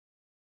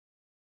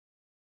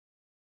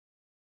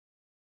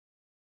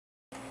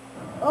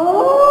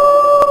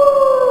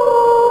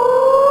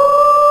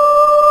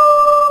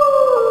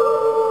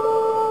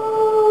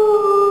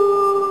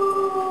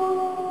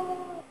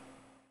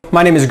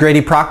my name is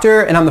Grady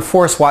Proctor and I'm the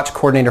Forest Watch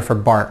Coordinator for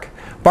BARC.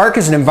 BARC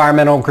is an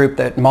environmental group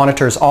that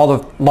monitors all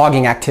the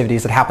logging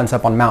activities that happens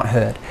up on Mount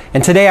Hood.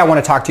 And today I want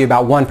to talk to you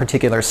about one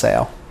particular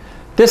sale.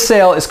 This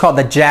sale is called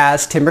the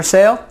Jazz Timber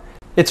Sale.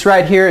 It's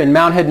right here in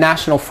Mount Hood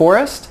National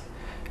Forest.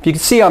 If you can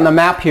see on the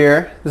map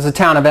here, this is the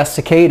town of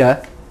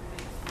Estacada.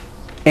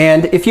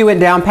 And if you went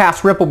down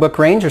past Ripplebrook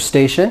Ranger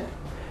Station,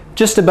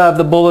 just above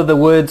the Bull of the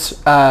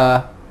Woods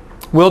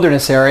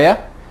wilderness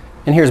area,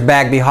 and here's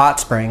Bagby Hot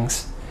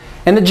Springs.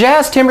 And the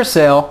Jazz Timber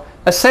Sale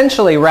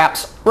essentially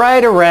wraps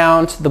right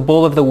around the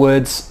Bull of the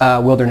Woods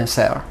wilderness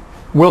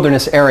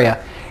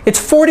area. It's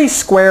 40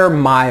 square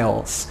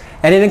miles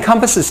and it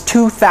encompasses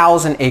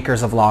 2,000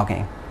 acres of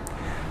logging.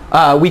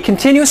 We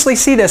continuously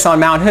see this on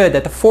Mount Hood,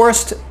 that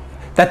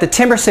the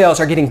timber sales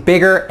are getting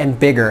bigger and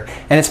bigger,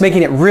 and it's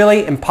making it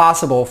really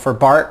impossible for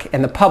BARC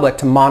and the public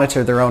to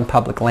monitor their own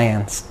public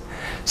lands.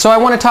 So I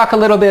want to talk a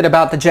little bit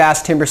about the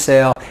Jazz Timber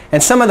Sale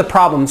and some of the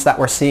problems that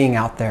we're seeing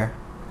out there.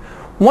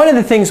 One of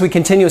the things we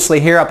continuously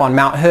hear up on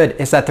Mount Hood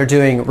is that they're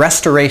doing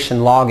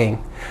restoration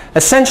logging.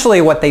 Essentially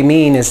what they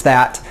mean is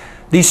that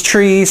these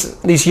trees,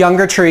 these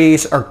younger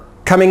trees, are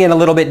coming in a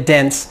little bit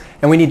dense,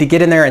 and we need to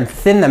get in there and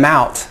thin them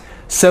out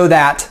so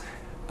that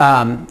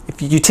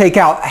if you take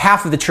out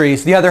half of the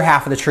trees, the other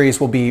half of the trees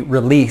will be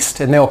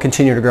released and they'll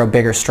continue to grow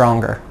bigger,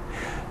 stronger.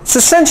 It's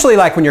essentially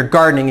like when you're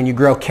gardening and you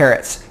grow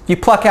carrots. You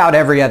pluck out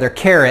every other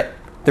carrot,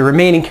 the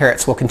remaining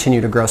carrots will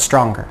continue to grow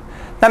stronger.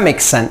 That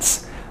makes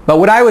sense. But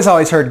what I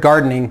always heard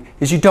gardening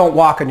is you don't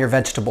walk on your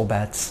vegetable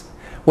beds.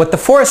 What the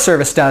Forest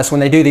Service does when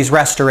they do these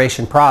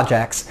restoration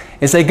projects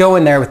is they go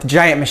in there with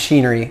giant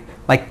machinery,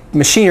 like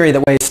machinery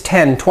that weighs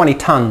 10, 20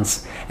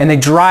 tons, and they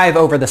drive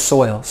over the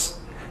soils.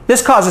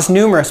 This causes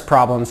numerous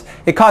problems.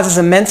 It causes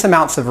immense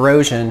amounts of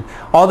erosion.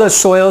 All those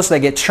soils,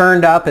 they get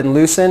churned up and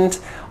loosened.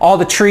 All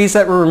the trees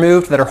that were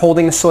removed that are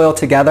holding the soil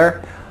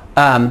together,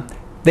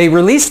 they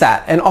release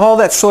that, and all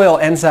that soil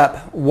ends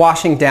up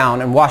washing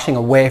down and washing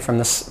away from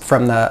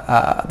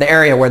the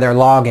area where they're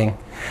logging.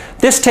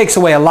 This takes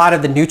away a lot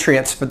of the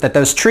nutrients that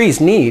those trees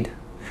need.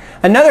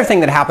 Another thing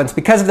that happens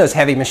because of those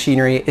heavy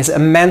machinery is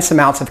immense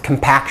amounts of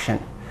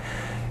compaction.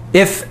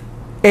 If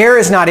air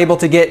is not able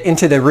to get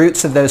into the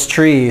roots of those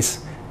trees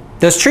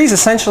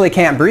essentially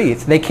can't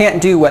breathe. They can't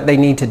do what they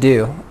need to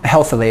do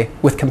healthily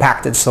with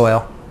compacted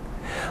soil.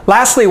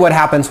 Lastly, what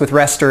happens with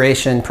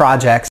restoration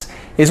projects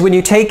is when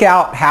you take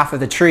out half of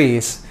the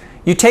trees,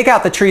 you take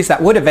out the trees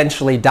that would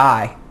eventually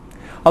die.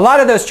 A lot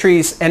of those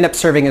trees end up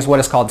serving as what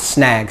is called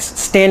snags,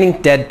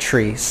 standing dead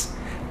trees.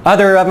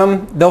 Other of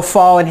them, they'll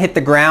fall and hit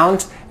the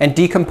ground and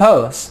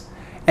decompose.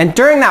 And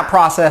during that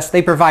process,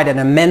 they provide an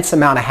immense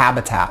amount of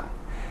habitat.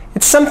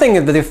 It's something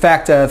of the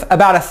effect of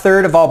about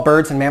 1/3 of all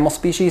birds and mammal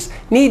species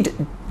need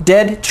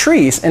dead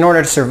trees in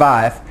order to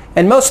survive.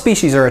 And most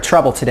species are in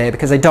trouble today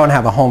because they don't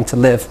have a home to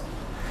live.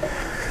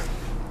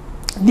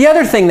 The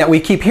other thing that we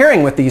keep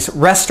hearing with these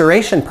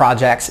restoration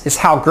projects is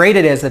how great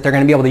it is that they're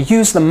going to be able to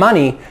use the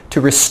money to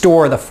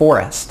restore the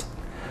forest.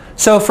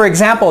 So for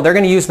example, they're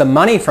going to use the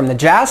money from the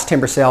Jazz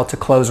Timber Sale to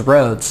close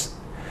roads.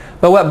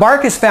 But what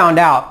BARC has found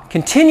out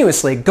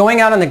continuously,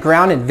 going out on the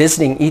ground and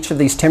visiting each of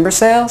these timber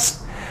sales,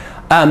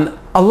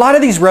 a lot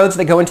of these roads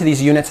that go into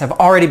these units have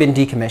already been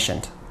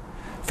decommissioned.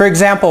 For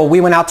example,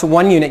 we went out to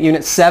one unit,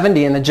 Unit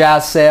 70 in the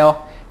Jazz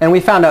Sale, and we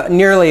found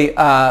nearly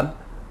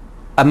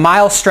a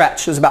mile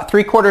stretch. It was about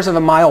 3/4 of a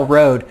mile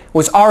road,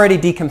 was already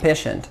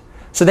decommissioned.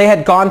 So they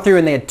had gone through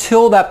and they had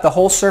tilled up the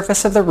whole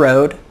surface of the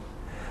road,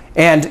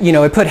 and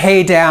it put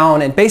hay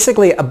down and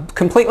basically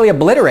completely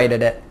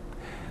obliterated it.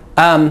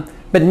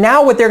 But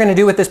now what they're going to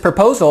do with this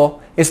proposal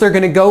is they're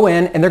going to go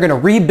in and they're going to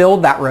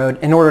rebuild that road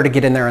in order to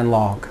get in there and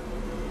log.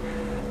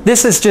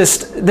 This is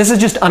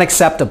just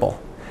unacceptable.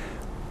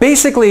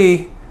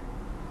 Basically,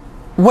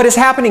 what is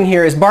happening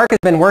here is BARC has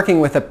been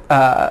working with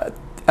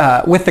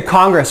the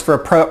Congress for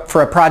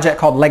a project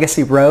called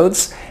Legacy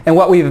Roads, and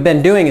what we've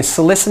been doing is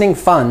soliciting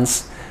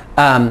funds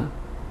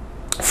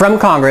from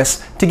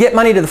Congress to get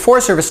money to the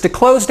Forest Service to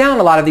close down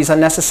a lot of these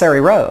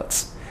unnecessary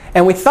roads.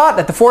 And we thought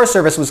that the Forest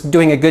Service was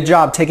doing a good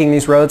job taking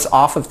these roads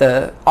off of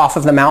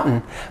the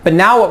mountain. But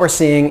now what we're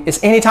seeing is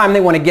anytime they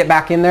want to get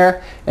back in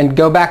there and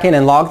go back in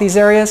and log these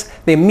areas,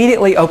 they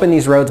immediately open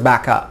these roads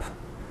back up.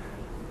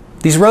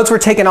 These roads were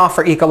taken off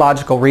for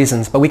ecological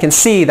reasons, but we can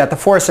see that the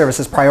Forest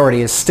Service's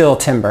priority is still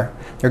timber.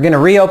 They're going to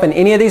reopen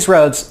any of these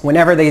roads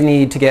whenever they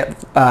need to get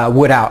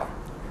wood out.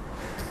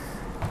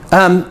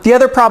 The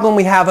other problem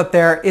we have up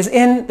there is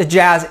in the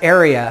Jazz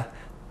area.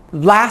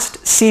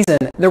 Last season,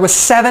 there was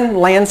 7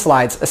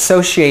 landslides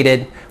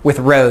associated with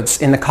roads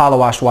in the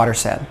Kallawash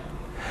watershed.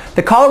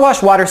 The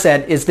Kallawash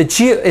watershed is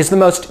the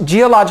most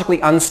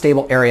geologically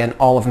unstable area in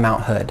all of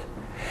Mount Hood.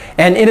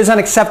 And it is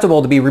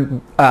unacceptable to be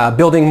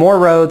building more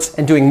roads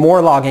and doing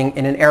more logging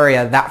in an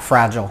area that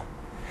fragile.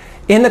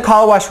 In the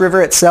Kallawash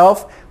River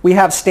itself, we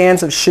have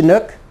stocks of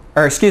Chinook,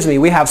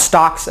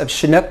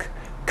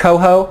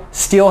 coho,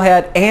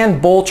 steelhead,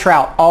 and bull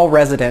trout, all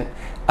resident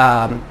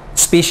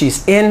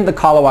species in the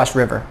Kallawash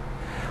River.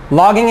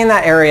 Logging in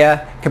that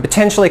area could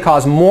potentially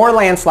cause more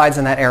landslides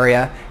in that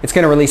area. It's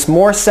going to release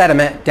more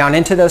sediment down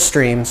into those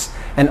streams,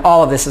 and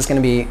all of this is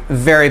going to be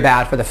very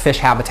bad for the fish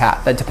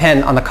habitat that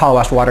depend on the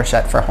Kawash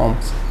watershed for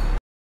homes.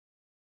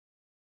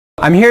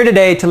 I'm here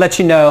today to let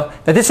you know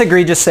that this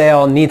egregious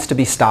sale needs to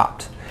be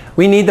stopped.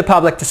 We need the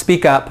public to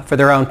speak up for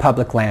their own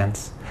public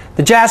lands.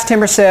 The Jazz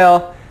timber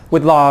sale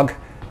would log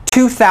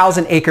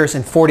 2,000 acres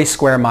and 40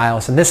 square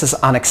miles, and this is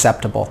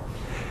unacceptable.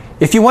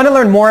 If you want to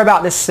learn more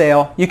about this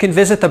sale, you can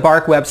visit the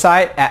BARC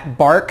website at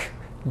bark-out.org.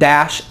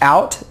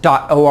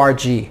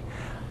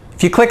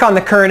 If you click on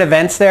the current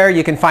events there,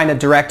 you can find a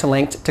direct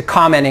link to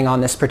commenting on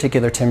this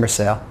particular timber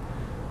sale.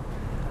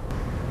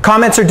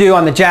 Comments are due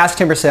on the Jazz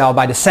timber sale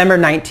by December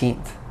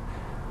 19th.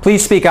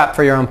 Please speak up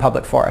for your own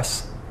public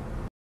forests.